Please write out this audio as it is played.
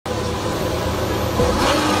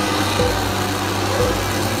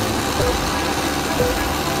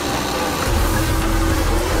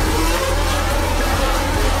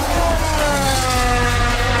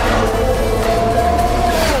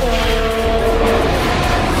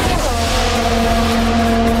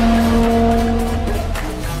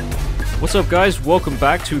What's up, guys? Welcome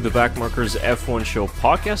back to the BackMarkers F1 Show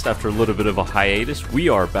podcast. After a little bit of a hiatus, we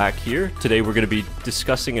are back here. Today we're going to be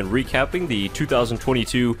discussing and recapping the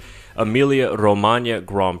 2022 Emilia Romagna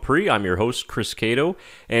Grand Prix. I'm your host, Chris Cato,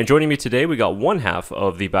 and joining me today, we got one half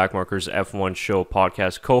of the BackMarkers F1 Show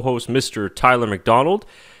podcast co-host, Mr. Tyler McDonald.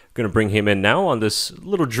 Going to bring him in now on this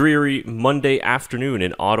little dreary Monday afternoon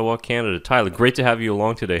in Ottawa, Canada. Tyler, great to have you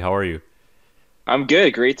along today. How are you? I'm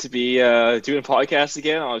good. Great to be doing a podcast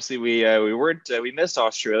again. Obviously, we missed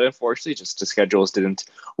Australia. Unfortunately, just the schedules didn't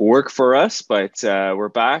work for us. But we're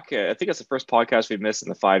back. I think it's the first podcast we've missed in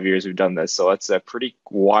the 5 years we've done this. So that's a pretty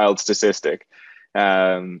wild statistic.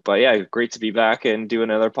 But yeah, great to be back and do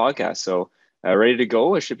another podcast. So ready to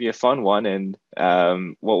go. It should be a fun one. And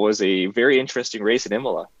what was a very interesting race in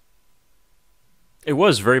Imola. It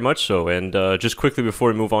was, very much so. And just quickly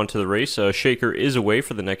before we move on to the race, Shaker is away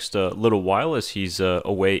for the next little while as he's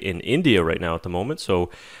away in India right now at the moment.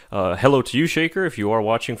 So hello to you, Shaker, if you are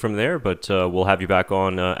watching from there. But we'll have you back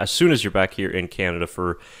on as soon as you're back here in Canada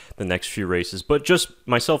for the next few races. But just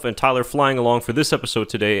myself and Tyler flying along for this episode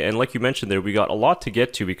today. And like you mentioned there, we got a lot to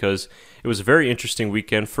get to because it was a very interesting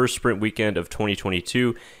weekend, first sprint weekend of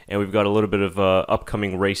 2022. And we've got a little bit of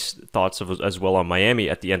upcoming race thoughts as well on Miami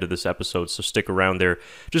at the end of this episode. So stick around there.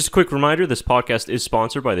 Just a quick reminder, this podcast is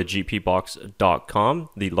sponsored by the GPBox.com,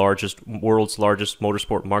 the world's largest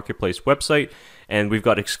motorsport marketplace website, and we've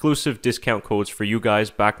got exclusive discount codes for you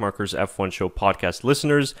guys, BackMarkers F1 Show podcast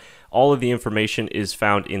listeners. All of the information is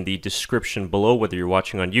found in the description below, whether you're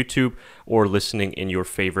watching on YouTube or listening in your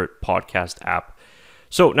favorite podcast app.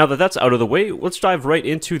 So now that that's out of the way, let's dive right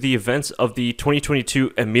into the events of the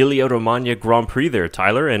 2022 Emilia Romagna Grand Prix there,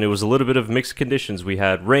 Tyler. And it was a little bit of mixed conditions. We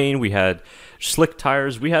had rain, we had slick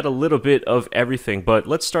tires, we had a little bit of everything. But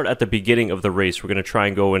let's start at the beginning of the race. We're going to try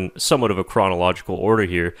and go in somewhat of a chronological order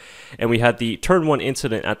here. And we had the Turn 1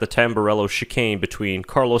 incident at the Tamburello chicane between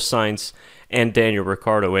Carlos Sainz and Daniel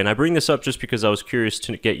Ricciardo. And I bring this up just because I was curious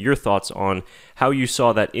to get your thoughts on how you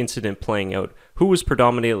saw that incident playing out. Who was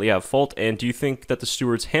predominantly at fault, and do you think that the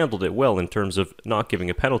stewards handled it well in terms of not giving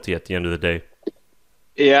a penalty at the end of the day?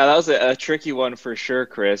 Yeah, that was a tricky one for sure,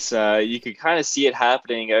 Chris. You could kind of see it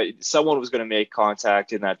happening. Someone was going to make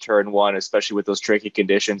contact in that turn one, especially with those tricky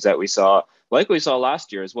conditions that we saw, like we saw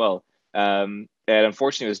last year as well. And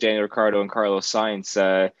unfortunately, it was Daniel Ricciardo and Carlos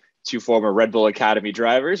Sainz, two former Red Bull Academy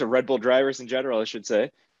drivers, or Red Bull drivers in general, I should say.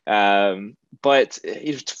 But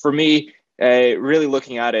for me, really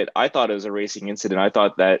looking at it, I thought it was a racing incident. I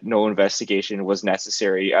thought that no investigation was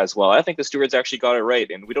necessary as well. I think the stewards actually got it right,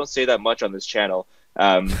 and we don't say that much on this channel,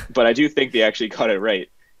 but I do think they actually got it right.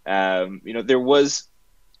 There was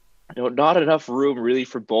not enough room really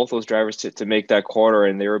for both those drivers to make that corner,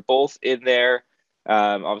 and they were both in there.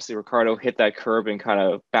 Obviously, Ricciardo hit that curb and kind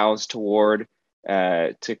of bounced toward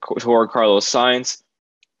Carlos Sainz.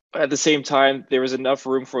 At the same time, there was enough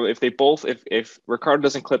room for if Ricciardo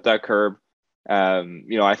doesn't clip that curb,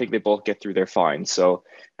 I think they both get through their fine. So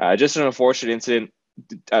just an unfortunate incident,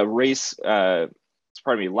 lap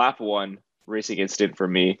one racing incident for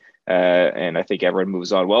me. And I think everyone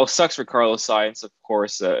moves on. Well, sucks for Carlos Sainz, of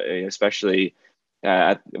course, especially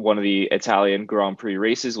at one of the Italian Grand Prix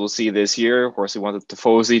races we'll see this year. Of course, we want the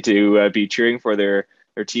Tifosi to be cheering for their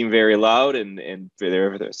team very loud, and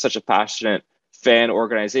they're such a passionate fan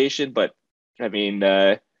organization. But I mean,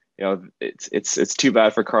 it's too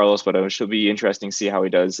bad for Carlos, but it should be interesting to see how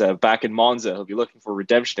he does back in Monza. He'll be looking for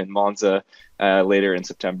redemption in Monza later in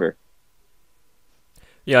September.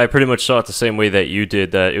 Yeah, I pretty much saw it the same way that you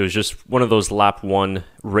did, that it was just one of those lap one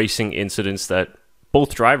racing incidents that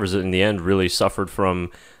both drivers in the end really suffered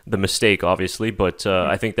from the mistake, obviously, but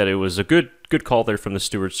I think that it was a good call there from the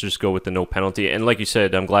stewards to just go with the no penalty. And like you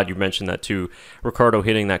said, I'm glad you mentioned that too. Ricciardo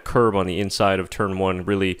hitting that curb on the inside of turn one,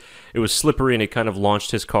 really, it was slippery and it kind of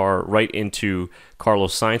launched his car right into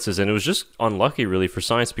Carlos Sainz's, and it was just unlucky really for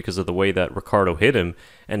Sainz because of the way that Ricciardo hit him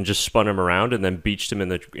and just spun him around and then beached him in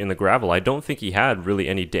the gravel. I don't think he had really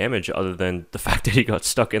any damage other than the fact that he got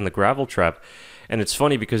stuck in the gravel trap. And it's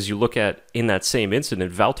funny because you look at, in that same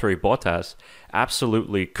incident, Valtteri Bottas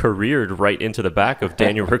absolutely careered right into the back of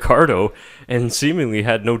Daniel Ricciardo and seemingly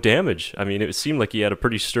had no damage. I mean, it seemed like he had a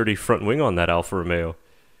pretty sturdy front wing on that Alfa Romeo.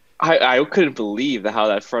 I couldn't believe how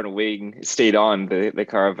that front wing stayed on the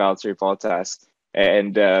car of Valtteri Bottas.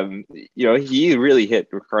 And, he really hit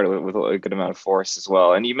Ricciardo with a good amount of force as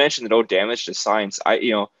well. And you mentioned the no damage to Sainz.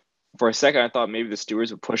 For a second, I thought maybe the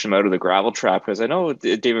stewards would push him out of the gravel trap, because I know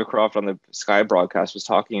David Croft on the Sky broadcast was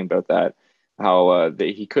talking about that, how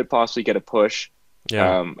he could possibly get a push. Yeah.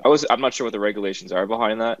 I'm not sure what the regulations are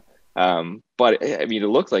behind that, but I mean, it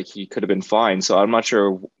looked like he could have been fine. So I'm not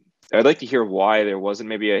sure I'd like to hear why there wasn't.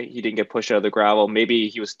 Maybe he didn't get pushed out of the gravel. Maybe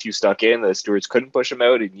he was too stuck in. The stewards couldn't push him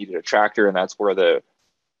out. He needed a tractor, and that's where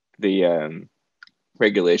the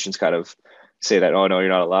regulations kind of say that, oh no, you're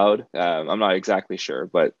not allowed. I'm not exactly sure,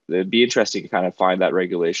 but it'd be interesting to kind of find that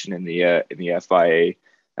regulation in the FIA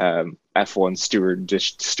F1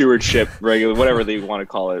 stewardship regular, whatever they want to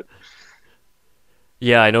call it.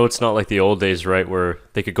 Yeah, I know it's not like the old days, right, where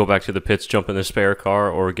they could go back to the pits, jump in their spare car,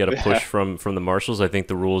 or get a push from the marshals. I think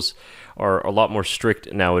the rules are a lot more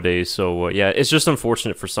strict nowadays. So, yeah, it's just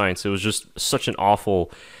unfortunate for Sainz. It was just such an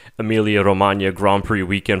awful Emilia Romagna Grand Prix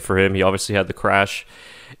weekend for him. He obviously had the crash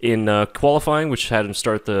in qualifying, which had him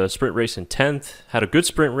start the sprint race in 10th, had a good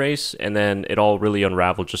sprint race, and then it all really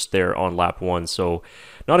unraveled just there on lap 1. So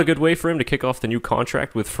not a good way for him to kick off the new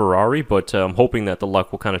contract with Ferrari, but I'm hoping that the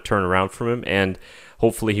luck will kind of turn around from him, and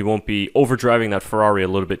hopefully he won't be overdriving that Ferrari a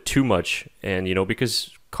little bit too much. And, because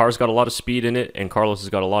car's got a lot of speed in it, and Carlos has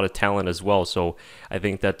got a lot of talent as well. So I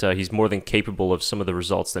think that he's more than capable of some of the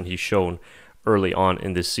results than he's shown early on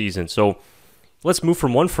in this season. So let's move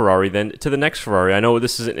from one Ferrari then to the next Ferrari. I know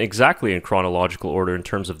this isn't exactly in chronological order in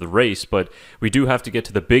terms of the race, but we do have to get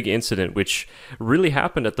to the big incident, which really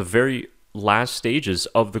happened at the very last stages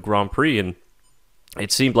of the Grand Prix. And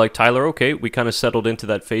it seemed like, Tyler, okay, we kind of settled into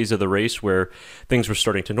that phase of the race where things were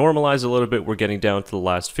starting to normalize a little bit. We're getting down to the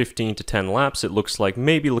last 15 to 10 laps. It looks like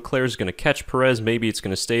maybe Leclerc is going to catch Perez. Maybe it's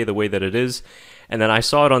going to stay the way that it is. And then I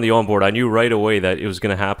saw it on the onboard. I knew right away that it was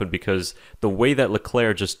going to happen because the way that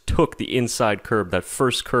Leclerc just took the inside curb, that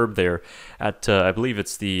first curb there at, I believe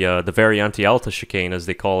it's the Variante Alta chicane, as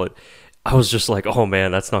they call it, I was just like, oh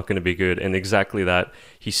man, that's not going to be good. And exactly that.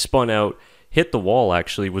 He spun out, hit the wall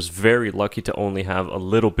actually, was very lucky to only have a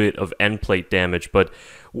little bit of end plate damage. But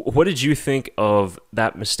what did you think of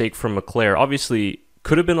that mistake from Leclerc? Obviously,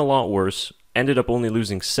 could have been a lot worse, ended up only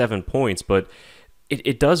losing 7 points, but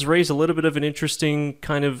it does raise a little bit of an interesting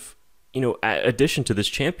kind of, addition to this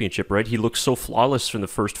championship, right? He looked so flawless from the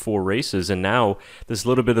first 4 races, and now this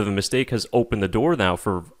little bit of a mistake has opened the door now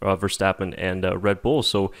for Verstappen and Red Bull.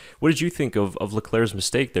 So what did you think of Leclerc's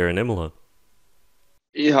mistake there in Imola?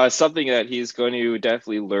 Yeah, it's something that he's going to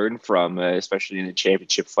definitely learn from, especially in a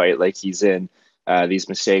championship fight like he's in. These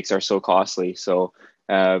mistakes are so costly. So,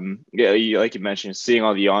 yeah, like you mentioned, seeing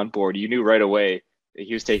on the onboard, you knew right away that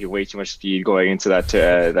he was taking way too much speed going into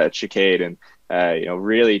that chicane, and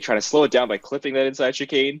really trying to slow it down by clipping that inside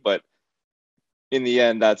chicane. But in the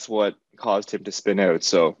end, that's what caused him to spin out.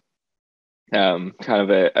 So, kind of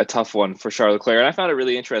a tough one for Charles Leclerc. And I found it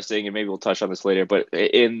really interesting, and maybe we'll touch on this later, but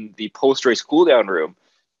in the post-race cool-down room,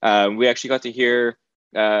 we actually got to hear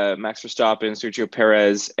Max Verstappen, Sergio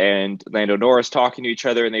Perez, and Lando Norris talking to each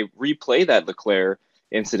other, and they replay that Leclerc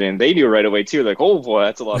incident. They knew right away, too. Like, oh, boy,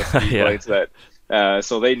 that's a lot of speed going into that.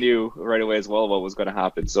 So they knew right away as well what was going to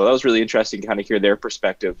happen. So that was really interesting to kind of hear their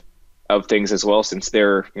perspective of things as well, since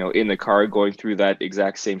they're in the car going through that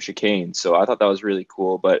exact same chicane. So I thought that was really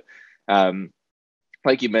cool. But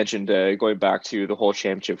like you mentioned, going back to the whole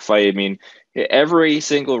championship fight, I mean, every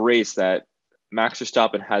single race that Max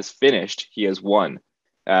Verstappen has finished, he has won.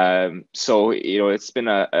 So, it's been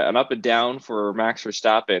an up and down for Max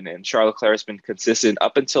Verstappen, and Charles Leclerc has been consistent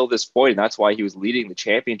up until this point, and that's why he was leading the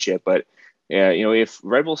championship. But, if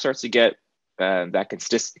Red Bull starts to get that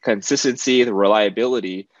consistency, the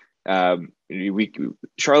reliability, Charles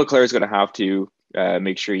Leclerc is going to have to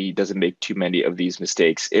make sure he doesn't make too many of these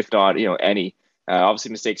mistakes, if not, any.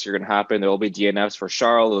 Obviously, mistakes are going to happen. There will be DNFs for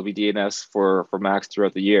Charles. There will be DNFs for Max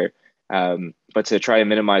throughout the year. But to try and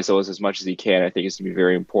minimize those as much as he can, I think is going to be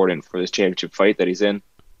very important for this championship fight that he's in.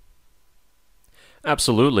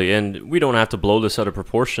 Absolutely, and we don't have to blow this out of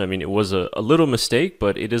proportion. I mean, it was a little mistake,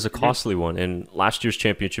 but it is a costly one. And last year's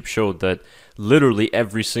championship showed that literally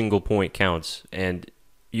every single point counts. And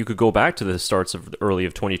you could go back to the starts of early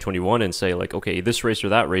of 2021 and say, like, okay, this race or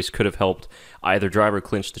that race could have helped either driver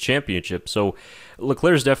clinch the championship. So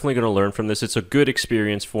Leclerc is definitely going to learn from this. It's a good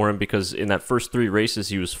experience for him because in that first 3 races,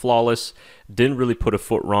 he was flawless, didn't really put a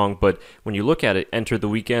foot wrong. But when you look at it, entered the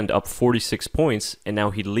weekend up 46 points, and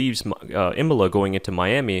now he leaves Imola going into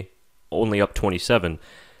Miami only up 27.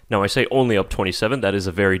 Now, I say only up 27. That is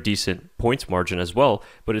a very decent points margin as well,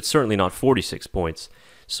 but it's certainly not 46 points.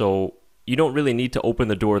 So you don't really need to open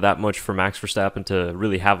the door that much for Max Verstappen to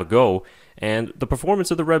really have a go. And the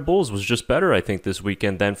performance of the Red Bulls was just better, I think, this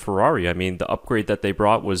weekend than Ferrari. I mean, the upgrade that they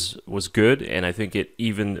brought was good, and I think it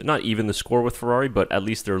not even the score with Ferrari, but at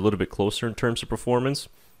least they're a little bit closer in terms of performance.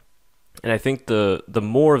 And I think the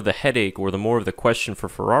more of the headache or the more of the question for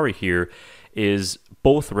Ferrari here is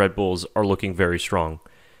both Red Bulls are looking very strong.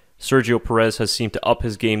 Sergio Perez has seemed to up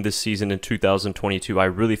his game this season in 2022. I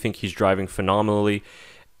really think he's driving phenomenally.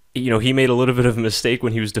 he made a little bit of a mistake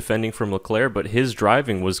when he was defending from Leclerc, but his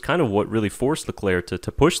driving was kind of what really forced Leclerc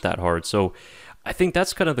to push that hard. So I think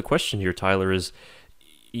that's kind of the question here, Tyler, is,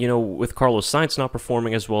 with Carlos Sainz not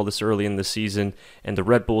performing as well this early in the season and the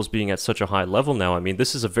Red Bulls being at such a high level now, I mean,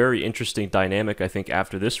 this is a very interesting dynamic, I think,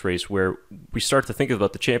 after this race where we start to think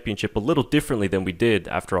about the championship a little differently than we did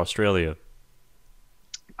after Australia.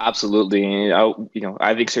 Absolutely.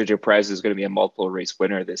 I think Sergio Perez is going to be a multiple race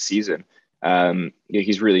winner this season.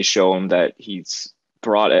 He's really shown that he's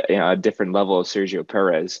brought a different level of Sergio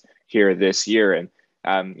Perez here this year. And,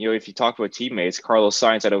 if you talk about teammates, Carlos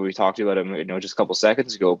Sainz, I know we talked about him, just a couple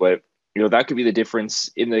seconds ago, but, that could be the difference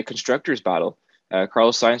in the constructors battle.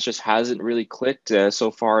 Carlos Sainz just hasn't really clicked so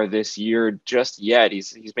far this year just yet.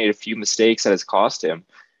 He's made a few mistakes that has cost him,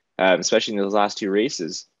 especially in those last two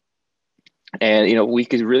races. And, we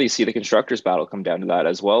could really see the constructors battle come down to that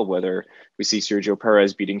as well, whether we see Sergio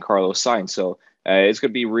Perez beating Carlos Sainz. So it's going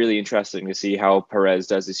to be really interesting to see how Perez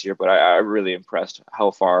does this year. But I'm really impressed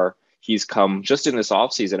how far he's come just in this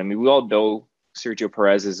offseason. I mean, we all know Sergio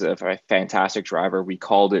Perez is a fantastic driver. We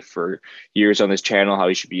called it for years on this channel, how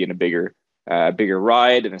he should be in a bigger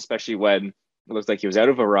ride. And especially when it looks like he was out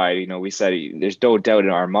of a ride, we said there's no doubt in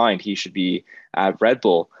our mind he should be at Red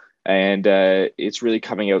Bull. And it's really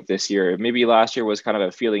coming out this year. Maybe last year was kind of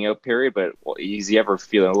a feeling out period, but he's ever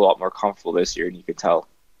feeling a lot more comfortable this year, and you can tell.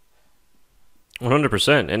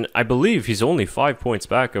 100%. And I believe he's only 5 points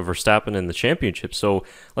back of Verstappen in the championship. So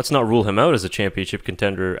let's not rule him out as a championship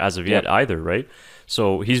contender as of yet either, right?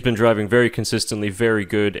 So he's been driving very consistently, very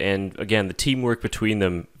good. And again, the teamwork between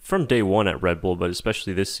them from day one at Red Bull, but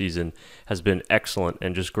especially this season, has been excellent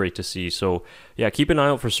and just great to see. So yeah, keep an eye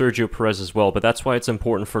out for Sergio Perez as well. But that's why it's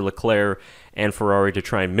important for Leclerc and Ferrari to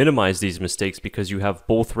try and minimize these mistakes, because you have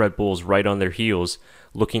both Red Bulls right on their heels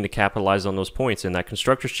looking to capitalize on those points. In that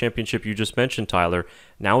Constructors' Championship you just mentioned, Tyler,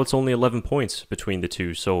 now it's only 11 points between the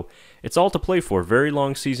two. So it's all to play for. Very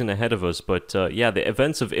long season ahead of us. But yeah, the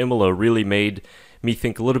events of Imola really made me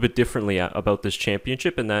think a little bit differently about this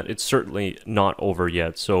championship, and that it's certainly not over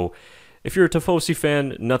yet. So if you're a Tifosi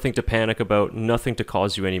fan, nothing to panic about, nothing to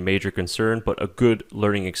cause you any major concern, but a good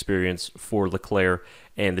learning experience for Leclerc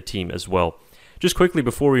and the team as well. Just quickly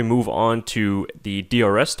before we move on to the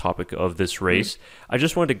DRS topic of this race, I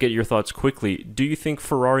just wanted to get your thoughts quickly. Do you think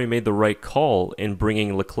Ferrari made the right call in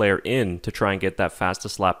bringing Leclerc in to try and get that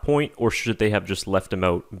fastest lap point, or should they have just left him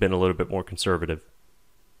out and been a little bit more conservative?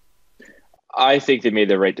 I think they made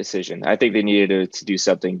the right decision. I think they needed to do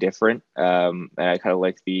something different. And I kind of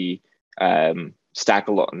like the not stack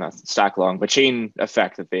along, but chain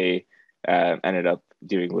effect that they ended up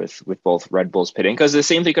doing with both Red Bulls pitting. Because the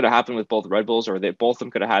same thing could have happened with both Red Bulls, or both of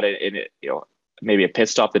them could have had it in it, maybe a pit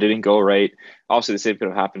stop that didn't go right. Obviously, the same could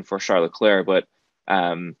have happened for Charles Leclerc, but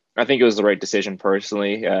I think it was the right decision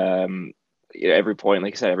personally. Every point,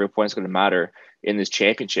 like I said, every point is going to matter in this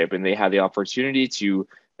championship, and they had the opportunity to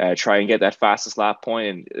try and get that fastest lap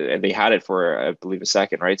point, and they had it for, I believe, a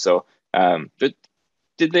second, right? So,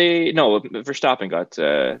 did they? No, Verstappen got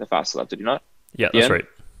the fastest lap, did he not? Yeah, that's right.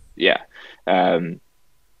 Yeah.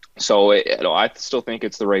 So, I still think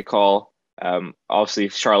it's the right call. Obviously,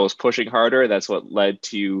 if Charles was pushing harder, that's what led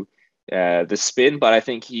to the spin, but I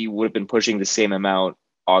think he would have been pushing the same amount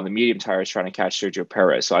on the medium tires trying to catch Sergio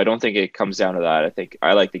Perez. So I don't think it comes down to that. I think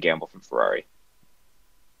I like the gamble from Ferrari.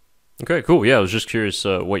 Okay, cool. Yeah, I was just curious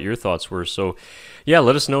what your thoughts were. So, yeah,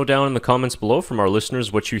 let us know down in the comments below from our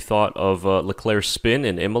listeners what you thought of Leclerc's spin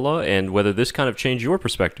in Imola and whether this kind of changed your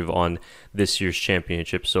perspective on this year's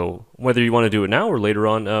championship. So, whether you want to do it now or later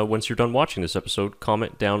on once you're done watching this episode,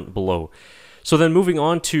 comment down below. So then moving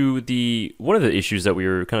on to one of the issues that we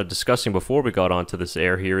were kind of discussing before we got onto this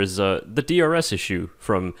air here is the DRS issue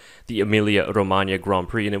from the Emilia Romagna Grand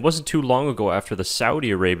Prix. And it wasn't too long ago after the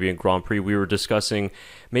Saudi Arabian Grand Prix we were discussing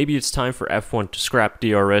maybe it's time for F1 to scrap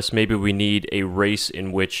DRS. Maybe we need a race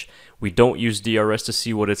in which we don't use DRS to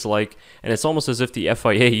see what it's like. And it's almost as if the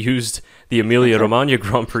FIA used the Emilia Romagna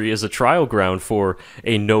Grand Prix as a trial ground for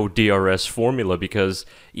a no DRS formula, because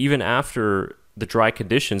even after the dry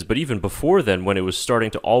conditions, but even before then, when it was starting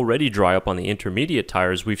to already dry up on the intermediate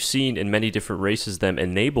tires, we've seen in many different races them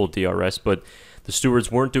enable DRS, but the stewards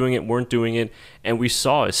weren't doing it, and we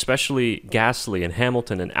saw especially Gasly and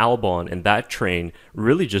Hamilton and Albon and that train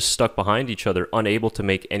really just stuck behind each other, unable to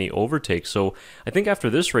make any overtakes. So I think after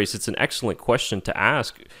this race, it's an excellent question to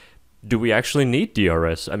ask. Do we actually need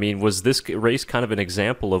DRS? I mean, was this race kind of an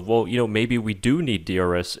example of, well, maybe we do need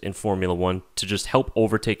DRS in Formula One to just help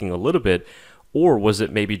overtaking a little bit, or was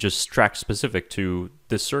it maybe just track specific to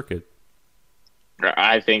this circuit?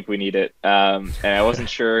 I think we need it. And I wasn't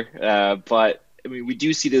sure, but I mean, we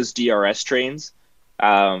do see those DRS trains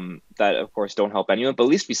that of course don't help anyone. But at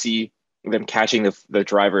least we see them catching the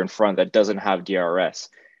driver in front that doesn't have DRS.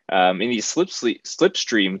 In these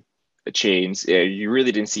slipstream chains, you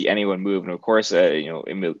really didn't see anyone move. And of course,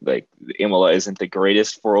 like Imola isn't the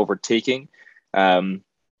greatest for overtaking.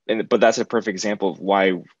 But that's a perfect example of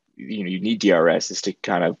why you need DRS, is to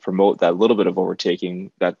kind of promote that little bit of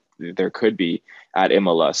overtaking that there could be at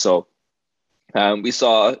Imola. So we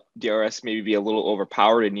saw DRS maybe be a little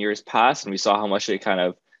overpowered in years past, and we saw how much it kind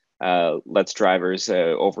of lets drivers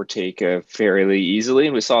overtake fairly easily.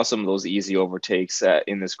 And we saw some of those easy overtakes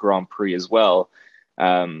in this Grand Prix as well.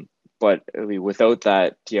 But I mean, without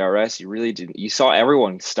that DRS, you really didn't. You saw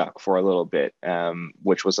everyone stuck for a little bit,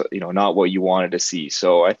 which was not what you wanted to see.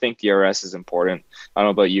 So I think DRS is important. I don't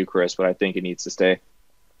know about you, Chris, but I think it needs to stay.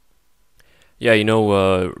 Yeah,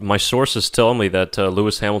 my sources tell me that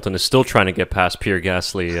Lewis Hamilton is still trying to get past Pierre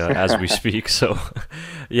Gasly as we speak. So,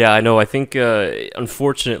 yeah, I know. I think,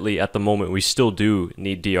 unfortunately, at the moment, we still do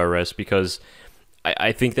need DRS because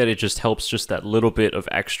I think that it just helps just that little bit of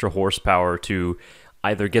extra horsepower to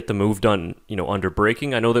either get the move done, under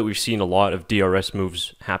braking. I know that we've seen a lot of DRS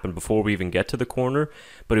moves happen before we even get to the corner,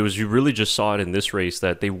 but you really just saw it in this race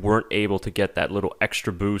that they weren't able to get that little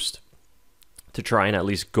extra boost to try and at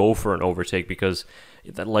least go for an overtake, because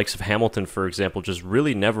the likes of Hamilton, for example, just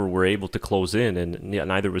really never were able to close in, and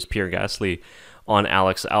neither was Pierre Gasly on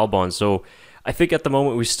Alex Albon. So I think at the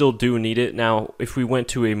moment we still do need it. Now, if we went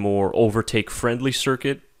to a more overtake-friendly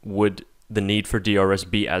circuit, would the need for DRS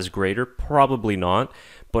be as greater? Probably not.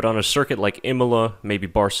 But on a circuit like Imola, maybe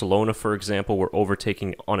Barcelona, for example, where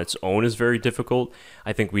overtaking on its own is very difficult,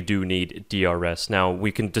 I think we do need DRS. Now,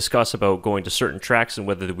 we can discuss about going to certain tracks and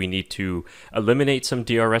whether we need to eliminate some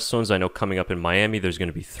DRS zones. I know coming up in Miami, there's going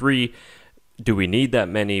to be 3. Do we need that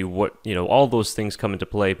many? All those things come into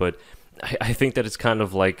play, but I think that it's kind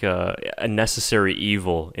of like a necessary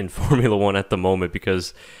evil in Formula One at the moment,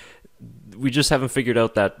 because we just haven't figured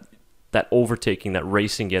out that overtaking, that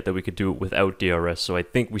racing yet, that we could do it without DRS. So I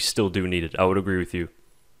think we still do need it. I would agree with you.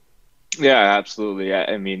 Yeah, absolutely.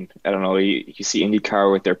 I mean, I don't know. You see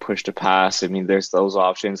IndyCar with their push to pass. I mean, there's those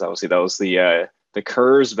options. Obviously, that was the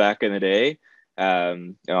Curves back in the day.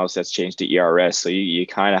 And obviously that's changed to ERS. So you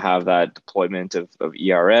kind of have that deployment of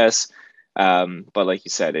ERS. But like you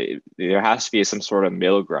said, there has to be some sort of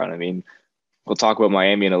middle ground. I mean, we'll talk about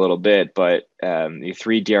Miami in a little bit, but the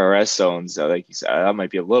 3 DRS zones, like you said, that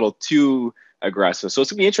might be a little too aggressive. So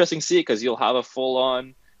it's going to be interesting to see, because you'll have a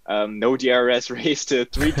full-on no DRS race to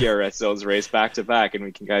 3 DRS zones race back to back, and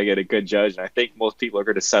we can kind of get a good judge. And I think most people are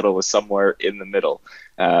going to settle with somewhere in the middle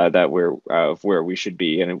that we're where we should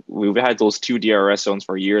be. And we've had those 2 DRS zones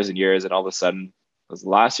for years and years, and all of a sudden,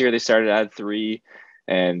 last year they started to add 3,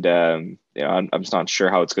 and I'm just not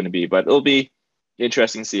sure how it's going to be, but it'll be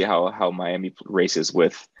interesting to see how Miami races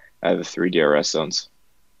with the 3 DRS zones.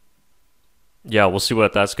 Yeah, we'll see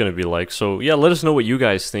what that's going to be like. So yeah, let us know what you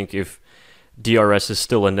guys think, if DRS is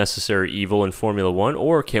still a necessary evil in Formula One,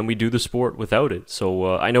 or can we do the sport without it?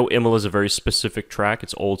 So I know Imola is a very specific track.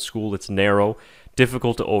 It's old school, it's narrow,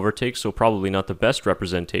 difficult to overtake, so probably not the best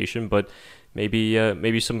representation, but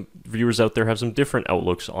maybe some viewers out there have some different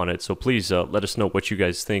outlooks on it. So please let us know what you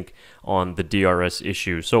guys think on the DRS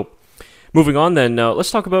issue. So moving on then,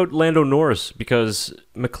 let's talk about Lando Norris, because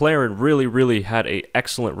McLaren really had an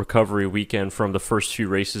excellent recovery weekend from the first few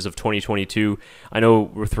races of 2022. I know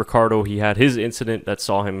with Ricciardo, he had his incident that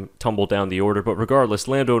saw him tumble down the order, but regardless,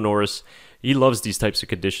 Lando Norris, he loves these types of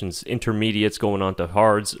conditions, intermediates going on to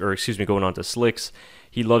going on to slicks.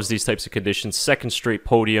 He loves these types of conditions. Second straight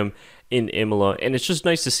podium in Imola, and it's just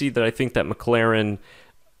nice to see that I think that McLaren,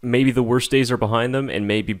 maybe the worst days are behind them, and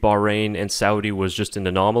maybe Bahrain and Saudi was just an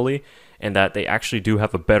anomaly, and that they actually do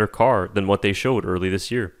have a better car than what they showed early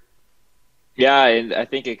this year. Yeah, and I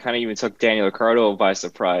think it kind of even took Daniel Ricciardo by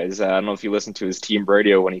surprise. I don't know if you listened to his team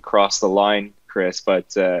radio when he crossed the line, Chris,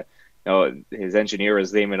 but his engineer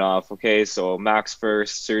was naming off, okay, so Max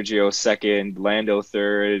first, Sergio second, Lando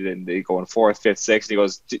third, and they going fourth, fifth, sixth. And he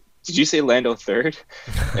goes, did you say Lando third?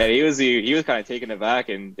 And he was kind of taken aback,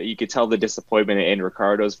 and you could tell the disappointment in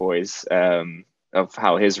Ricciardo's voice of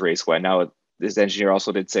how his race went. Now, his engineer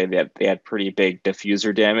also did say that they had pretty big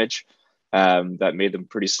diffuser damage that made them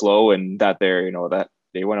pretty slow, and that that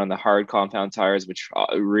they went on the hard compound tires, which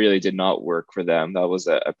really did not work for them. That was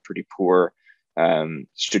a pretty poor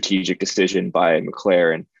strategic decision by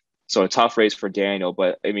McLaren. So a tough race for Daniel,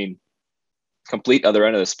 but I mean, complete other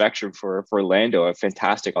end of the spectrum for Lando.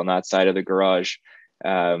 Fantastic on that side of the garage.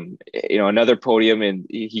 Another podium, and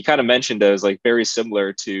he kind of mentioned it was like very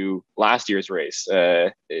similar to last year's race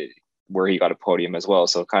where he got a podium as well.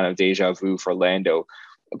 So kind of deja vu for Lando.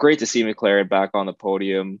 great to see McLaren back on the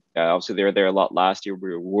podium. Obviously, they were there a lot last year.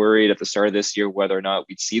 We were worried at the start of this year whether or not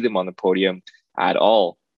we'd see them on the podium at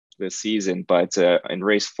all this season. But in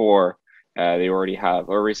race 4, they already have,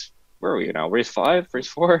 or race, where are we now? Race 5, race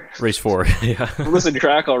 4? Race 4, yeah. I'm losing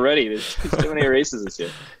track already. There's too many races this year.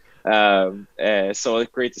 So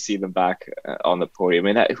it's great to see them back on the podium.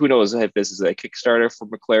 And who knows if this is a Kickstarter for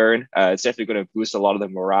McLaren. It's definitely going to boost a lot of the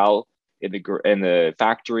morale in the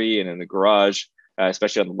factory and in the garage,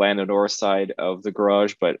 especially on the Lando Norris side of the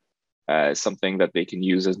garage. But something that they can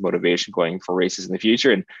use as motivation going for races in the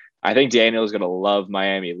future. And I think Daniel is going to love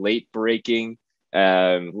Miami. Late braking,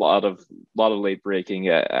 lot of late braking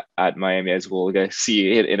at Miami, as we'll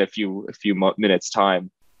see it in a few minutes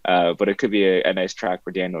time. But it could be a nice track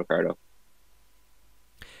for Daniel Ricciardo.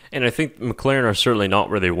 And I think McLaren are certainly not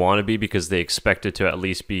where they want to be because they expected to at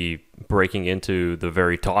least be breaking into the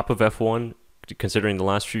very top of F1, considering the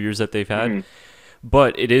last few years that they've had. Mm-hmm.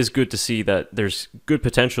 But it is good to see that there's good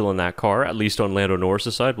potential in that car, at least on Lando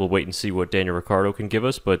Norris' side. We'll wait and see what Daniel Ricciardo can give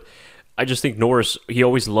us. But I just think Norris, he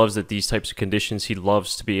always loves at these types of conditions. He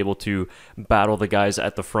loves to be able to battle the guys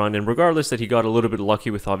at the front. And regardless that he got a little bit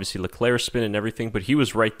lucky with obviously Leclerc's spin and everything, but he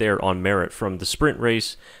was right there on merit from the sprint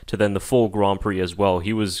race to then the full Grand Prix as well.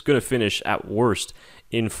 He was going to finish at worst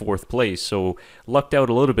in 4th place. So lucked out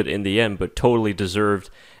a little bit in the end, but totally deserved.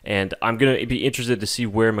 And I'm going to be interested to see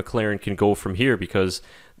where McLaren can go from here because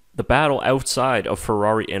the battle outside of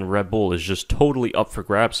Ferrari and Red Bull is just totally up for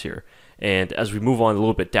grabs here. And as we move on a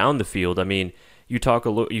little bit down the field, I mean, you take a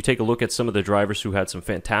look at some of the drivers who had some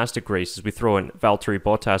fantastic races. We throw in Valtteri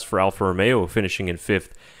Bottas for Alfa Romeo finishing in 5th.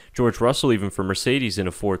 George Russell even for Mercedes in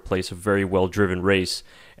a 4th place, a very well-driven race.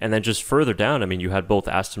 And then just further down, I mean, you had both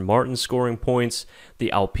Aston Martin scoring points.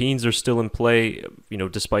 The Alpines are still in play,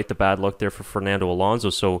 despite the bad luck there for Fernando Alonso.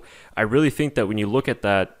 So I really think that when you look at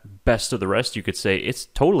that best of the rest, you could say it's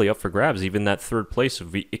totally up for grabs. Even that 3rd place,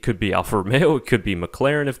 it could be Alfa Romeo, it could be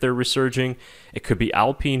McLaren if they're resurging. It could be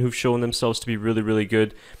Alpine who've shown themselves to be really, really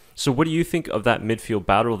good. So what do you think of that midfield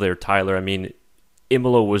battle there, Tyler? I mean,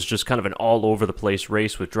 Imola was just kind of an all-over-the-place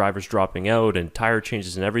race with drivers dropping out and tire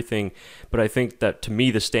changes and everything. But I think that, to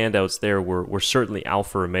me, the standouts there were certainly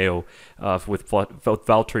Alfa Romeo with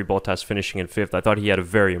Valtteri Bottas finishing in 5th. I thought he had a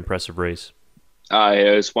very impressive race.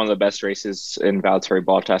 It was one of the best races in Valtteri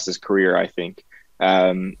Bottas' career, I think.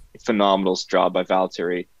 Phenomenal job by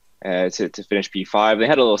Valtteri to finish P5. They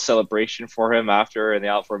had a little celebration for him after in the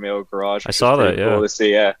Alfa Romeo garage. I saw that, yeah. Cool to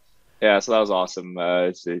see, yeah. So that was awesome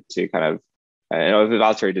to kind of...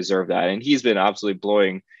 Valtteri deserved that, and he's been absolutely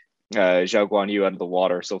blowing Zhou Guanyu out of the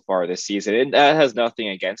water so far this season. And that has nothing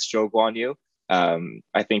against Zhou Guanyu.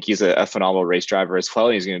 I think he's a phenomenal race driver as well.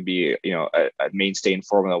 And he's going to be, a mainstay in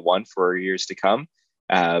Formula One for years to come.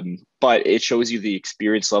 But it shows you the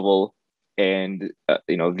experience level and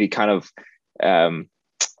the kind of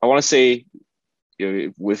I want to say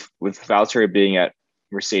with Valtteri being at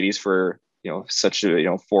Mercedes for such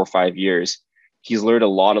 4 or 5 years. He's learned a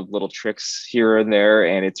lot of little tricks here and there,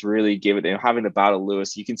 and it's really given having to battle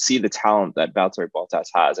Lewis. You can see the talent that Valtteri Bottas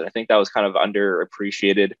has, and I think that was kind of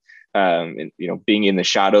underappreciated. Being in the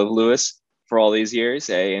shadow of Lewis for all these years,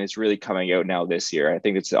 and it's really coming out now this year. I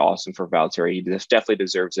think it's awesome for Valtteri. He definitely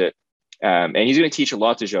deserves it, and he's going to teach a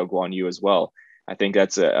lot to Zhou Guanyu as well. I think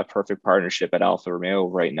that's a perfect partnership at Alfa Romeo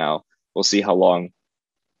right now. We'll see how long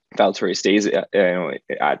Valtteri stays at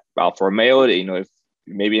Alfa Romeo. If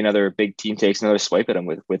maybe another big team takes another swipe at him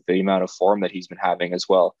with the amount of form that he's been having as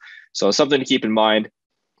well. So something to keep in mind.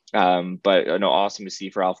 But awesome to see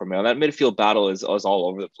for Alfa Romeo. That midfield battle is all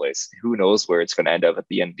over the place. Who knows where it's going to end up at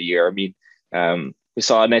the end of the year? I mean, we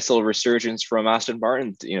saw a nice little resurgence from Aston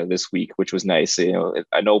Martin, this week, which was nice.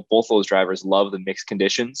 I know both those drivers love the mixed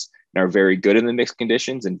conditions and are very good in the mixed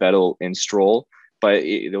conditions, and Vettel and Stroll. But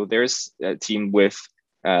there's a team with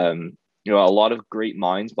a lot of great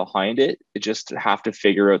minds behind it. They just have to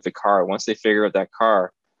figure out the car. Once they figure out that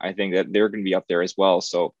car, I think that they're going to be up there as well.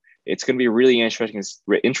 So it's going to be really interesting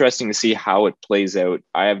to see how it plays out.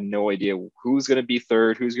 I have no idea who's going to be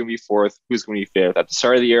 3rd, who's going to be 4th, who's going to be 5th. At the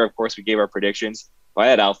start of the year, of course, we gave our predictions. I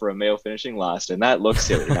had Alfa Romeo finishing last, and that looks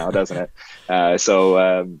silly now, doesn't it?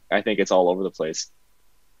 So I think it's all over the place.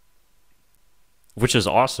 Which is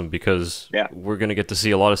awesome because we're going to get to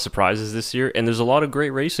see a lot of surprises this year, and there's a lot of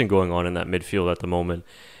great racing going on in that midfield at the moment.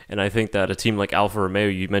 And I think that a team like Alfa Romeo,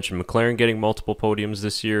 you mentioned McLaren getting multiple podiums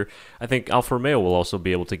this year. I think Alfa Romeo will also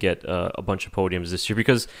be able to get a bunch of podiums this year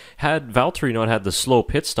because had Valtteri not had the slow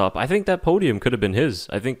pit stop, I think that podium could have been his.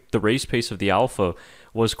 I think the race pace of the Alfa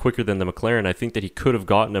was quicker than the McLaren. I think that he could have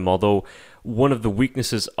gotten him, although one of the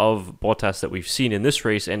weaknesses of Bottas that we've seen in this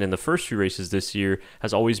race and in the first few races this year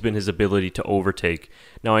has always been his ability to overtake.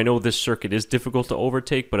 Now, I know this circuit is difficult to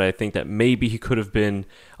overtake, but I think that maybe he could have been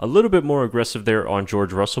a little bit more aggressive there on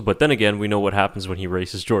George Russell. But then again, we know what happens when he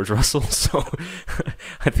races George Russell, so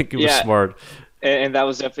I think it was smart. And that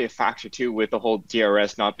was definitely a factor too, with the whole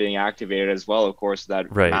DRS not being activated as well. Of course,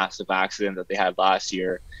 that massive accident that they had last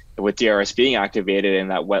year, with DRS being activated and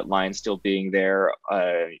that wet line still being there,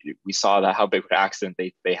 we saw that how big of an accident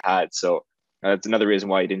they had. So that's another reason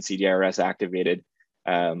why you didn't see DRS activated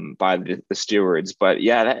by the stewards. But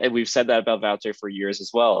yeah, we've said that about Valtteri for years as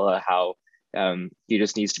well, how he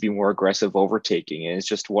just needs to be more aggressive overtaking, and it's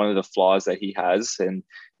just one of the flaws that he has, and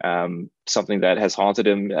something that has haunted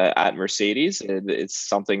him at Mercedes. It's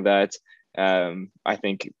something that I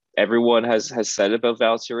think everyone has said about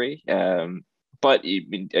Valtteri. But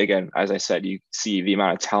again, as I said, you see the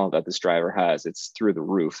amount of talent that this driver has; it's through the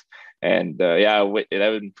roof. And that would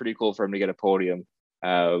have been pretty cool for him to get a podium.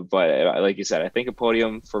 But like you said, I think a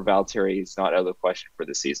podium for Valtteri is not out of the question for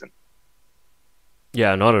this season.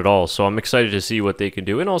 Yeah, not at all. So I'm excited to see what they can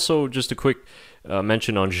do. And also, just a quick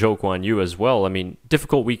mention on Zhou Guan Yu as well. I mean,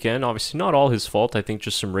 difficult weekend. Obviously, not all his fault. I think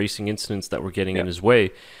just some racing incidents that were getting in his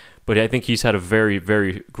way. But I think he's had a very,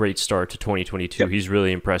 very great start to 2022. He's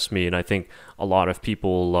really impressed me. And I think a lot of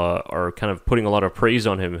people are kind of putting a lot of praise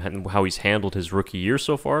on him and how he's handled his rookie year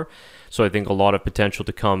so far. So I think a lot of potential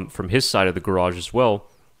to come from his side of the garage as well.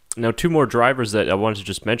 Now, two more drivers that I wanted to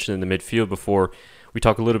just mention in the midfield before we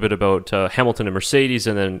talk a little bit about Hamilton and Mercedes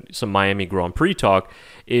and then some Miami Grand Prix talk,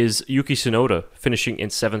 is Yuki Tsunoda finishing in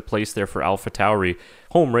 7th place there for AlphaTauri.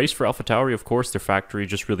 Home race for AlphaTauri, of course, their factory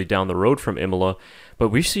just really down the road from Imola. But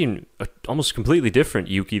we've seen a almost completely different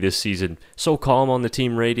Yuki this season. So calm on the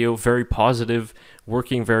team radio, very positive,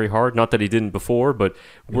 working very hard. Not that he didn't before, but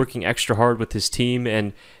working extra hard with his team.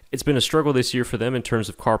 And it's been a struggle this year for them in terms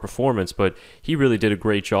of car performance, but he really did a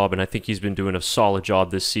great job, and I think he's been doing a solid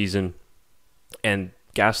job this season. And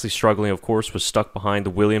Gasly struggling, of course, was stuck behind the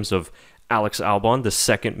Williams of Alex Albon, the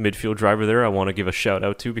second midfield driver there. I want to give a shout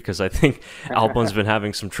out to, because I think Albon's been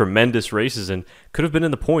having some tremendous races and could have been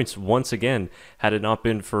in the points once again had it not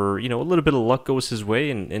been for, a little bit of luck goes his way.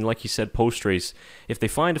 And like you said, post-race, if they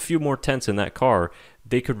find a few more tenths in that car,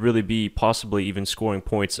 they could really be possibly even scoring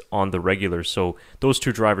points on the regular. So those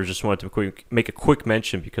two drivers, just wanted to make a quick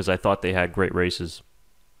mention because I thought they had great races.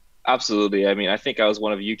 Absolutely. I mean, I think I was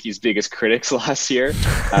one of Yuki's biggest critics last year.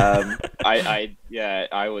 I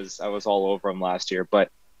was all over him last year,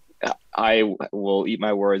 but I will eat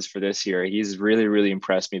my words for this year. He's really, really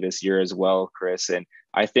impressed me this year as well, Chris. And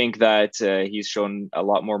I think that he's shown a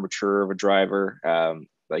lot more mature of a driver.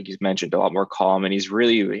 Like you mentioned, a lot more calm, and he's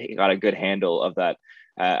really got a good handle of that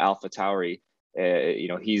AlphaTauri.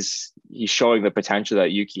 He's showing the potential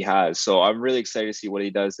that Yuki has. So I'm really excited to see what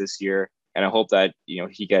he does this year. And I hope that,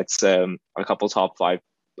 he gets a couple top 5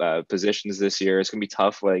 positions this year. It's going to be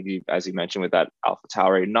tough, as you mentioned, with that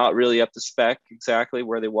AlphaTauri, not really up to spec exactly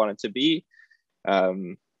where they want it to be.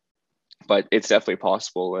 But it's definitely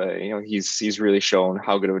possible. He's really shown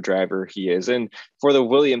how good of a driver he is. And for the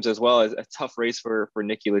Williams as well, a tough race for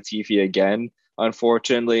Nicky Latifi again,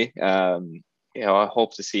 unfortunately. I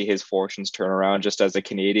hope to see his fortunes turn around just as a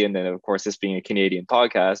Canadian. And of course, this being a Canadian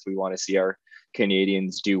podcast, we want to see our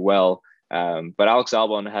Canadians do well. But Alex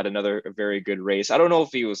Albon had another very good race. I don't know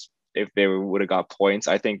if they would have got points.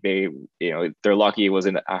 I think they're lucky it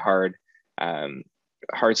wasn't a hard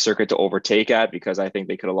circuit to overtake at, because I think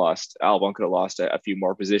Albon could have lost a few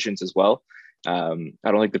more positions as well. I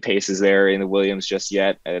don't think the pace is there in the Williams just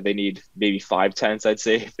yet. They need maybe 5 tenths, I'd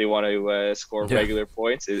say, if they want to score regular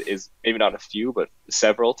points. Is maybe not a few, but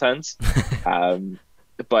several tenths.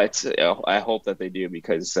 But I hope that they do,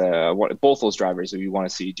 because both those drivers we want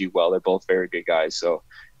to see do well. They're both very good guys, so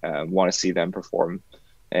want to see them perform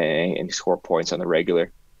and score points on the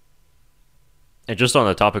regular. And just on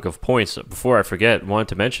the topic of points, before I forget, wanted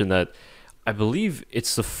to mention that I believe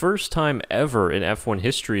it's the first time ever in F1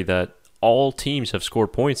 history that all teams have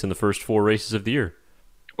scored points in the first 4 races of the year.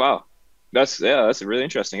 Wow, that's really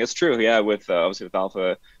interesting. It's true, with obviously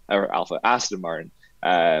with Aston Martin.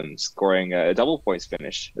 Scoring a double points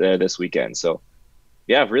finish this weekend. So,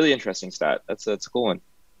 really interesting stat. That's a cool one.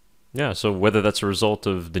 Yeah, so whether that's a result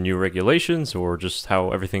of the new regulations or just how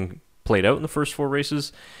everything played out in the first 4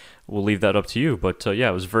 races, we'll leave that up to you. But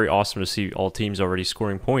it was very awesome to see all teams already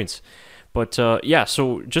scoring points. But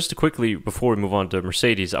so just to quickly, before we move on to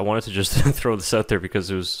Mercedes, I wanted to just throw this out there because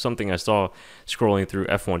it was something I saw scrolling through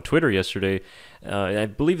F1 Twitter yesterday. I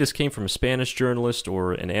believe this came from a Spanish journalist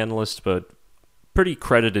or an analyst, but pretty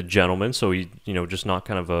credited gentleman, so he, just not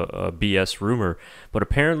kind of a BS rumor. But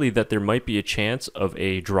apparently that there might be a chance of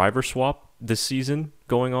a driver swap this season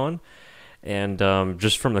going on. And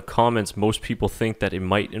just from the comments, most people think that it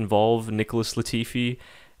might involve Nicholas Latifi.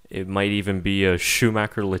 It might even be a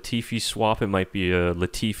Schumacher-Latifi swap. It might be a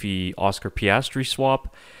Latifi-Oscar Piastri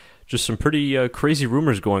swap. Just some pretty crazy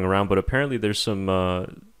rumors going around, but apparently there's some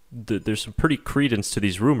pretty credence to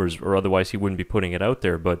these rumors, or otherwise he wouldn't be putting it out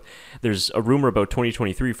there. But there's a rumor about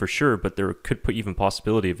 2023 for sure, but there could be even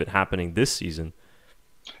possibility of it happening this season.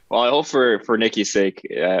 Well, I hope for Nicky's sake,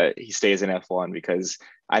 he stays in F1, because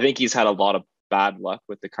I think he's had a lot of bad luck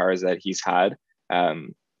with the cars that he's had.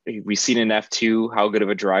 We've seen in F2 how good of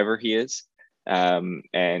a driver he is.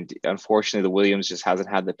 And unfortunately, the Williams just hasn't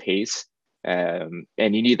had the pace. And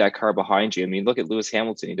you need that car behind you. I mean, look at Lewis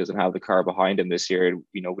Hamilton. He doesn't have the car behind him this year.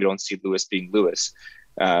 We don't see Lewis being Lewis.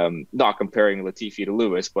 Not comparing Latifi to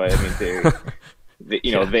Lewis, but I mean,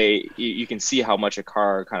 you can see how much a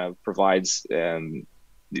car kind of provides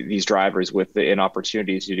these drivers with an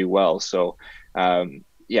opportunity to do well. So,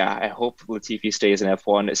 I hope Latifi stays in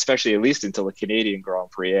F1, especially at least until the Canadian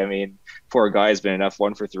Grand Prix. I mean, poor guy has been in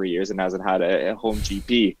F1 for 3 years and hasn't had a home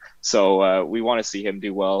GP. So we want to see him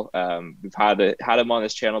do well. We've had him on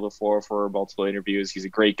this channel before for multiple interviews. He's a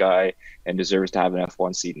great guy and deserves to have an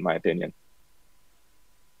F1 seat, in my opinion.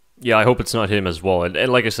 Yeah, I hope it's not him as well.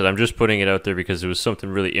 And like I said, I'm just putting it out there because it was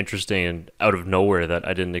something really interesting and out of nowhere that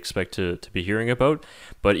I didn't expect to be hearing about.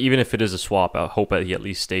 But even if it is a swap, I hope that he at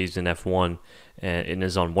least stays in F1 and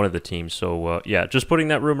is on one of the teams. So, just putting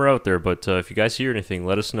that rumor out there. But if you guys hear anything,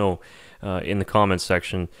 let us know in the comments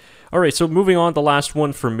section. All right, so moving on, the last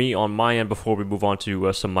one for me on my end before we move on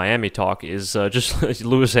to some Miami talk is just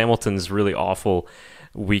Lewis Hamilton's really awful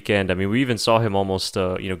weekend. I mean, we even saw him almost,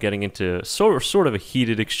 getting into sort of a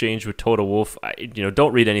heated exchange with Toto Wolff.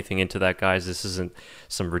 Don't read anything into that, guys. This isn't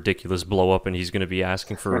some ridiculous blow up and he's going to be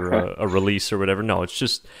asking for a release or whatever. No, it's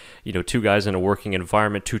just, two guys in a working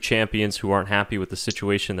environment, two champions who aren't happy with the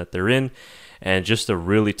situation that they're in, and just a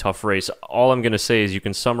really tough race. All I'm going to say is you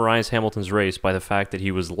can summarize Hamilton's race by the fact that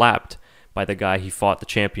he was lapped by the guy he fought the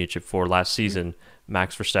championship for last season,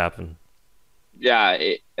 Max Verstappen. Yeah,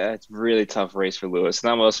 it's a really tough race for Lewis. And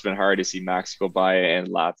that must have been hard to see Max go by and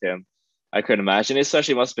lap him. I couldn't imagine. It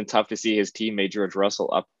especially must have been tough to see his teammate George Russell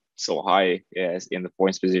up so high in the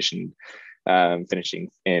points position, finishing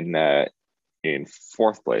in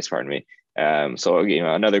fourth place, pardon me. So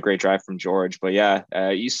another great drive from George. But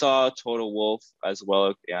you saw Toto Wolff as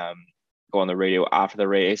well go on the radio after the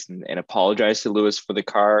race and apologize to Lewis for the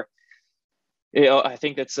car. I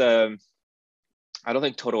think that's I don't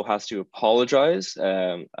think Toto has to apologize.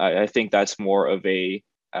 I think that's more of a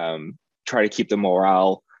try to keep the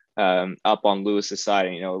morale up on Lewis's side.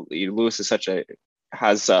 And, Lewis is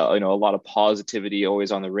has a lot of positivity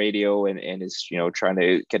always on the radio and is trying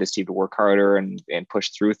to get his team to work harder and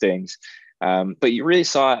push through things. But you really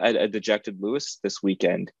saw a dejected Lewis this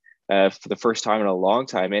weekend for the first time in a long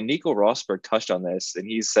time. And Nico Rosberg touched on this, and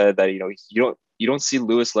he said that you don't see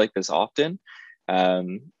Lewis like this often.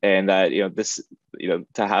 And that this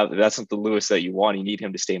to have, that's not the Lewis that you want. You need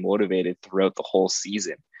him to stay motivated throughout the whole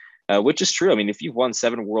season, which is true. I mean, if you've won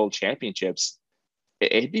 7 world championships,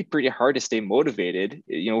 it'd be pretty hard to stay motivated,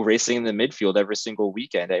 racing in the midfield every single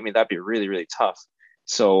weekend. I mean, that'd be really, really tough.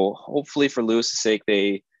 So hopefully for Lewis's sake,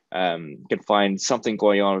 they can find something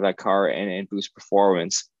going on with that car and boost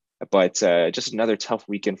performance. But just another tough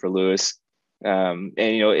weekend for Lewis.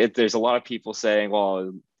 There's a lot of people saying,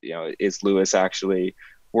 well, is Lewis actually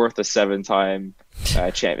worth a 7-time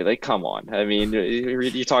champion? Like, come on. I mean,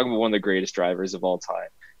 you're talking about one of the greatest drivers of all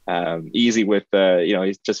time. Easy with,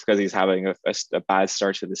 just because he's having a bad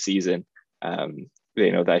start to the season,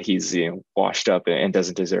 that he's, washed up and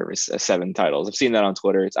doesn't deserve 7 titles. I've seen that on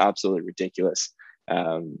Twitter. It's absolutely ridiculous.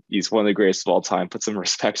 He's one of the greatest of all time. Put some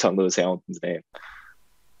respect on Lewis Hamilton's name.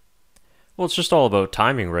 Well, it's just all about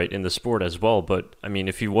timing, right, in the sport as well. But, I mean,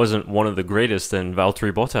 if he wasn't one of the greatest, then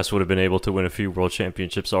Valtteri Bottas would have been able to win a few world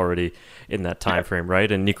championships already in that time frame, right?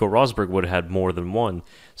 And Nico Rosberg would have had more than one.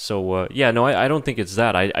 So, I don't think it's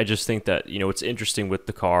that. I just think that, it's interesting with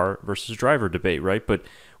the car versus driver debate, right? But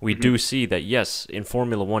we do see that, yes, in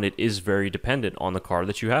Formula One, it is very dependent on the car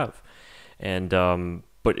that you have. And, I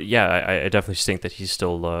definitely think that he's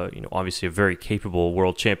still, obviously a very capable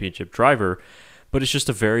world championship driver. But it's just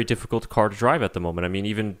a very difficult car to drive at the moment. I mean,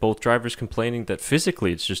 even both drivers complaining that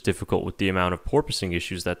physically it's just difficult with the amount of porpoising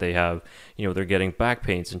issues that they have. They're getting back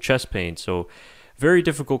pains and chest pain. So very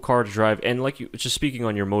difficult car to drive. And just speaking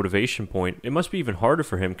on your motivation point, it must be even harder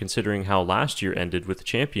for him considering how last year ended with the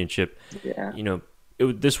championship. Yeah.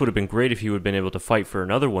 this would have been great if he would have been able to fight for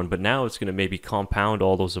another one, but now it's going to maybe compound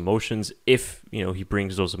all those emotions if, he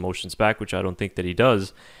brings those emotions back, which I don't think that he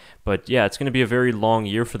does. But yeah, it's going to be a very long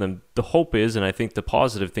year for them. The hope is, and I think the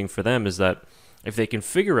positive thing for them is that if they can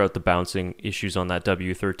figure out the bouncing issues on that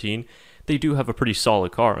W13, they do have a pretty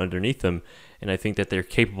solid car underneath them, and I think that they're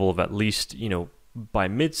capable of at least, by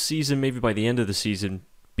mid-season, maybe by the end of the season,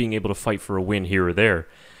 being able to fight for a win here or there.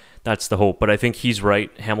 That's the hope. But I think he's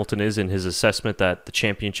right. Hamilton is in his assessment that the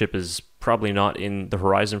championship is probably not in the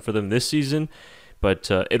horizon for them this season.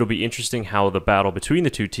 But it'll be interesting how the battle between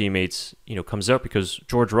the two teammates, comes out, because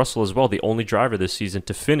George Russell as well, the only driver this season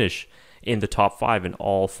to finish in the top 5 in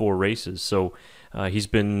all 4 races. So he's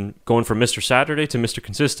been going from Mr. Saturday to Mr.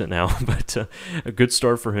 Consistent now, but a good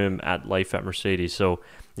start for him at life at Mercedes. So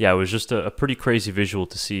yeah, it was just a pretty crazy visual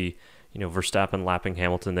to see, Verstappen lapping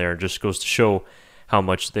Hamilton there. It just goes to show how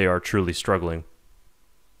much they are truly struggling.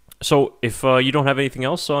 So if you don't have anything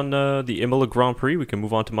else on the Imola Grand Prix, we can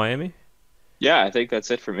move on to Miami. Yeah, I think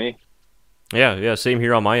that's it for me. Yeah, same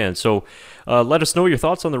here on my end. So let us know your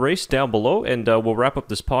thoughts on the race down below, and we'll wrap up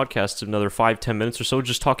this podcast in another 5-10 minutes or so,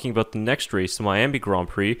 just talking about the next race, the Miami Grand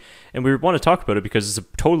Prix. And we want to talk about it because it's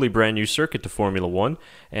a totally brand new circuit to Formula One,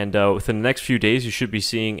 and within the next few days, you should be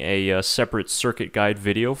seeing a separate circuit guide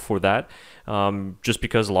video for that. Just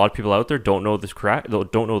because a lot of people out there don't know the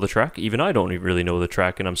track. Even I don't really know the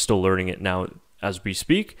track, and I'm still learning it now as we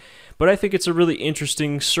speak. But I think it's a really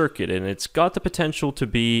interesting circuit, and it's got the potential to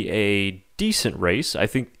be a decent race. I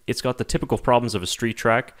think it's got the typical problems of a street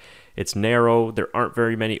track. It's narrow. There aren't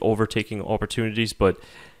very many overtaking opportunities, but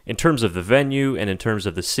in terms of the venue and in terms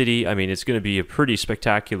of the city, I mean, it's going to be a pretty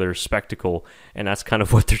spectacular spectacle, and that's kind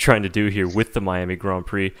of what they're trying to do here with the Miami Grand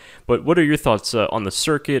Prix. But what are your thoughts on the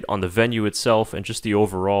circuit, on the venue itself, and just the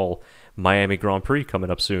overall Miami Grand Prix coming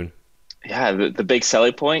up soon? Yeah, the big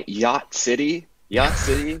selling point, Yacht City. Yacht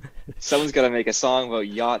City. Someone's got to make a song about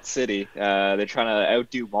Yacht City. They're trying to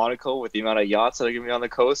outdo Monaco with the amount of yachts that are going to be on the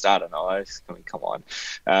coast. I don't know. Come on.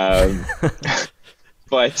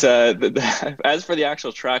 But as for the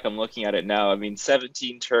actual track, I'm looking at it now. I mean,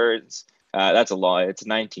 17 turns. That's a lot. It's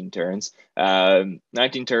 19 turns.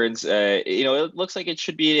 19 turns. It looks like it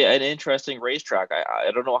should be an interesting racetrack.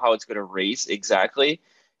 I don't know how it's going to race exactly.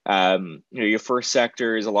 Your first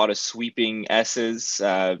sector is a lot of sweeping S's.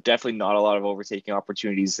 Definitely not a lot of overtaking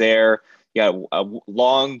opportunities there. You got a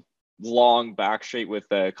long back straight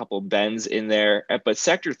with a couple of bends in there. But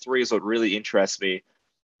sector 3 is what really interests me.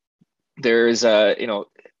 There's it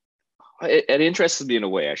interests me in a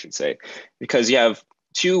way, I should say, because you have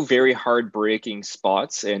 2 very hard braking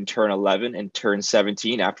spots in turn 11 and turn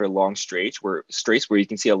 17 after long straights where you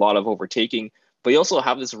can see a lot of overtaking, but you also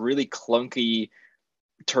have this really clunky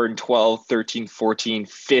turn 12, 13, 14,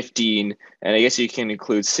 15, and I guess you can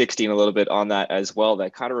include 16 a little bit on that as well.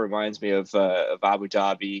 That kind of reminds me of Abu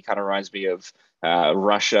Dhabi, kind of reminds me of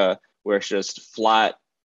Russia, where it's just flat,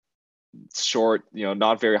 short,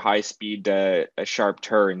 not very high speed, sharp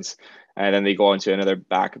turns, and then they go into another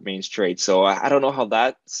back main straight. So I don't know how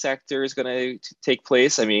that sector is going to take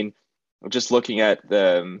place. I mean, just looking at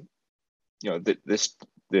the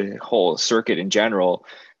whole circuit in general,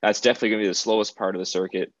 that's definitely going to be the slowest part of the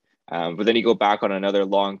circuit. But then you go back on another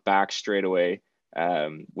long back straightaway,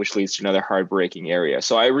 which leads to another hard braking area.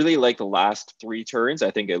 So I really like the last 3 turns.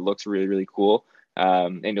 I think it looks really, really cool.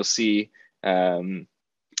 And you'll see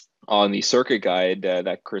on the circuit guide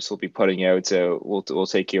that Chris will be putting out, we'll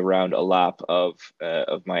take you around a lap of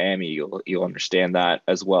Miami. You'll understand that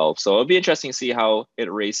as well. So it'll be interesting to see how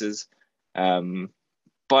it races.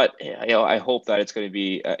 But I hope that it's going to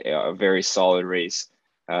be a very solid race.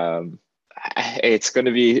 It's going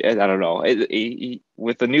to be, I don't know,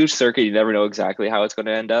 with the new circuit, you never know exactly how it's going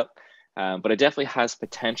to end up. But it definitely has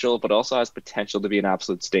potential, but also has potential to be an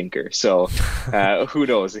absolute stinker. So who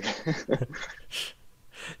knows?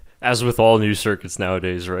 As with all new circuits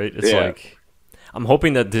nowadays, right? It's like, I'm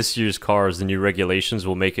hoping that this year's cars, the new regulations,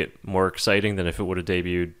 will make it more exciting than if it would have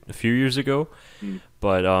debuted a few years ago.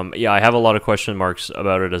 But I have a lot of question marks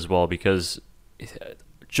about it as well, because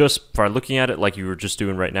just by looking at it like you were just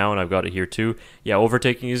doing right now, and I've got it here too,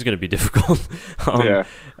 overtaking is going to be difficult. I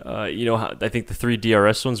think the 3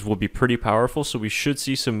 DRS ones will be pretty powerful, so we should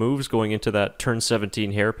see some moves going into that turn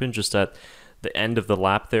 17 hairpin just at the end of the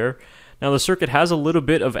lap there. Now, the circuit has a little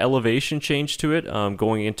bit of elevation change to it,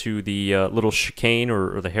 going into the little chicane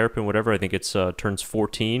or the hairpin, whatever. I think it's turns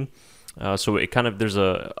 14. So it kind of there's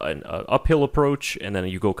an uphill approach, and then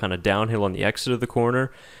you go kind of downhill on the exit of the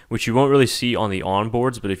corner, which you won't really see on the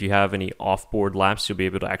onboards. But if you have any off-board laps, you'll be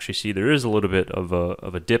able to actually see there is a little bit of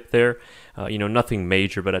a dip there. Nothing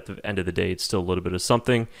major, but at the end of the day, it's still a little bit of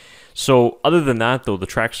something. So other than that, though, the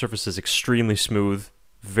track surface is extremely smooth,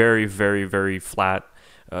 very, very, very flat.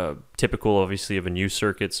 Typical, obviously, of a new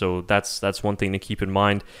circuit. So that's one thing to keep in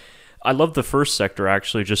mind. I love the first sector,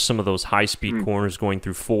 actually, just some of those high-speed corners going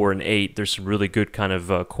through 4 and 8. There's some really good kind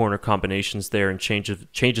of corner combinations there and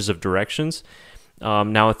changes of directions.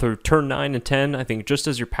 Now, through turn 9 and 10, I think just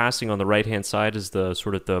as you're passing on the right-hand side is the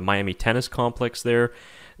sort of the Miami Tennis Complex there.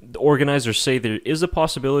 The organizers say there is a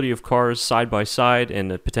possibility of cars side by side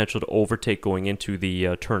and a potential to overtake going into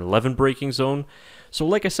the turn 11 braking zone. So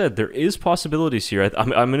like I said, there is possibilities here.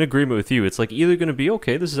 I'm in agreement with you. It's like either going to be,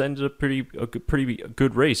 okay, this has ended up a pretty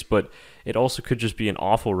good race, but it also could just be an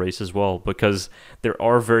awful race as well, because there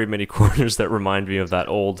are very many corners that remind me of that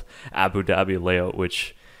old Abu Dhabi layout,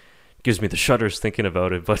 which gives me the shudders thinking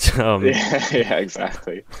about it. But yeah,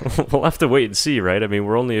 exactly. We'll have to wait and see, right? I mean,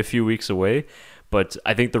 we're only a few weeks away, but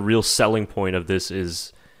I think the real selling point of this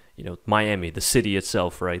is, Miami, the city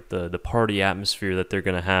itself, right? The party atmosphere that they're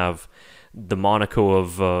going to have. The Monaco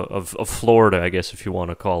of Florida, I guess, if you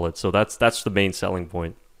want to call it. So that's the main selling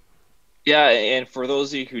point. Yeah, and for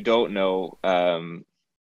those of you who don't know,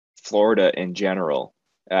 Florida in general,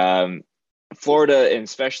 Florida and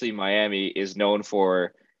especially Miami is known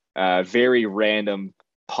for very random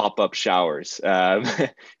pop-up showers.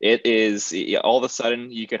 It is all of a sudden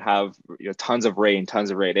you could have tons of rain.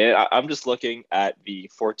 And I'm just looking at the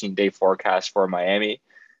 14-day forecast for Miami,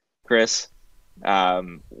 Chris.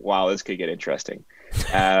 Wow, this could get interesting.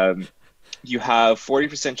 You have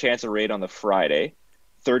 40% chance of rain on the Friday,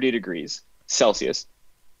 30 degrees Celsius.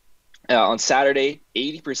 On Saturday,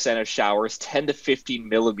 80% of showers, 10 to 15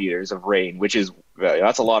 millimeters of rain, which is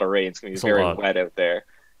that's a lot of rain. It's going to be very wet out there.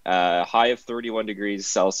 High of 31 degrees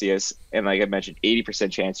Celsius, and like I mentioned,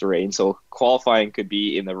 80% chance of rain. So qualifying could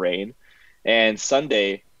be in the rain. And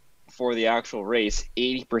Sunday, for the actual race,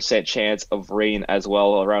 80% chance of rain as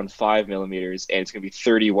well, around 5 millimeters, and it's going to be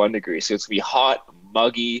 31 degrees. So it's going to be hot,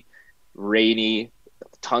 muggy, rainy,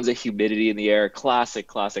 tons of humidity in the air. Classic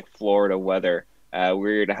Florida weather.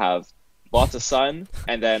 We're going to have lots of sun,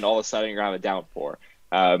 and then all of a sudden you're going to have a downpour.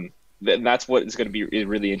 And that's what is going to be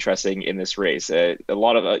really interesting in this race. A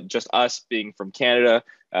lot of just us being from Canada,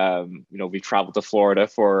 we've traveled to Florida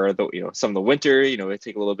for some of the winter. We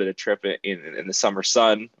take a little bit of trip in the summer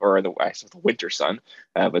sun or the winter sun,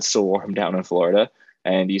 but still warm down in Florida.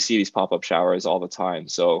 And you see these pop-up showers all the time.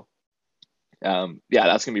 So that's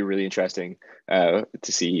going to be really interesting to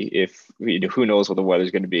see if who knows what the weather's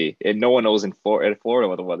going to be. And no one knows in Florida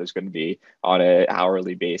what the weather's going to be on an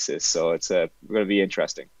hourly basis. So it's going to be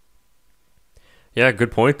interesting. Yeah,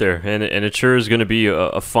 good point there, and it sure is going to be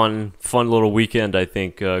a fun little weekend, I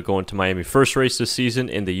think, going to Miami. First race this season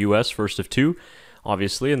in the U.S., first of 2,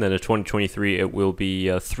 obviously, and then in 2023 it will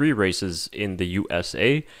be 3 races in the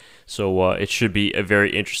USA, so it should be a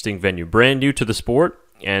very interesting venue. Brand new to the sport,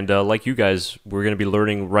 and like you guys, we're going to be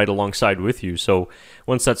learning right alongside with you. So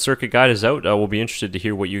once that circuit guide is out, we'll be interested to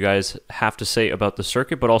hear what you guys have to say about the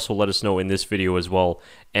circuit, but also let us know in this video as well,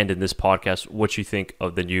 and in this podcast, what you think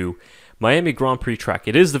of the new Miami Grand Prix track.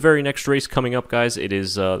 It is the very next race coming up, guys. It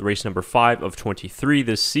is race number 5 of 23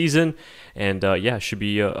 this season, and it should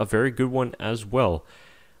be a very good one as well.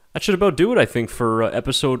 That should about do it, I think, for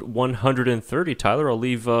episode 130. Tyler, I'll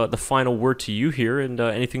leave the final word to you here, and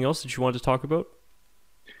anything else that you wanted to talk about?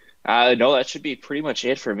 No, that should be pretty much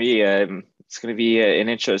it for me. It's going to be an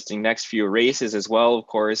interesting next few races as well. Of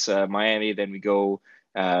course, Miami, then we go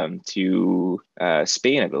to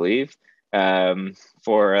Spain, I believe.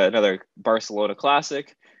 For another Barcelona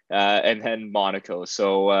Classic, and then Monaco.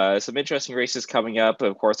 So some interesting races coming up.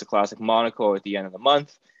 Of course, the Classic Monaco at the end of the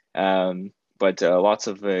month, but lots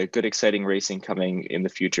of good, exciting racing coming in the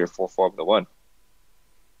future for Formula One.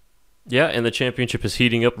 Yeah, and the championship is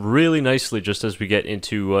heating up really nicely just as we get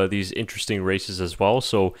into these interesting races as well.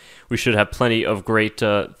 So we should have plenty of great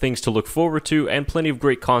things to look forward to, and plenty of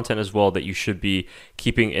great content as well that you should be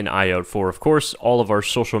keeping an eye out for. Of course, all of our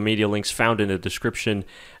social media links found in the description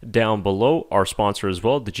down below. Our sponsor as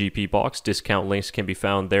well, the GP Box. Discount links can be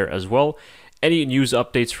found there as well. Any news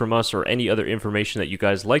updates from us or any other information that you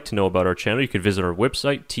guys like to know about our channel, you could visit our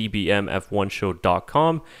website,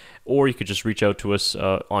 tbmf1show.com. Or you could just reach out to us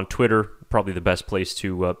on Twitter, probably the best place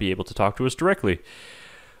to be able to talk to us directly.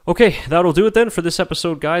 Okay, that'll do it then for this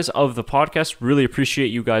episode, guys, of the podcast. Really appreciate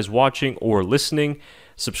you guys watching or listening.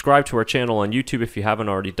 Subscribe to our channel on YouTube if you haven't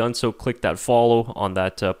already done so. Click that follow on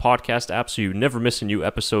that podcast app so you never miss a new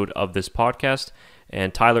episode of this podcast.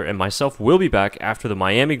 And Tyler and myself will be back after the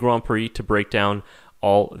Miami Grand Prix to break down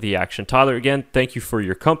all the action. Tyler, again, thank you for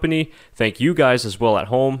your company. Thank you guys as well at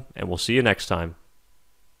home, and we'll see you next time.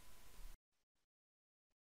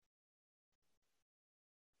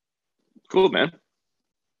 Cool, man.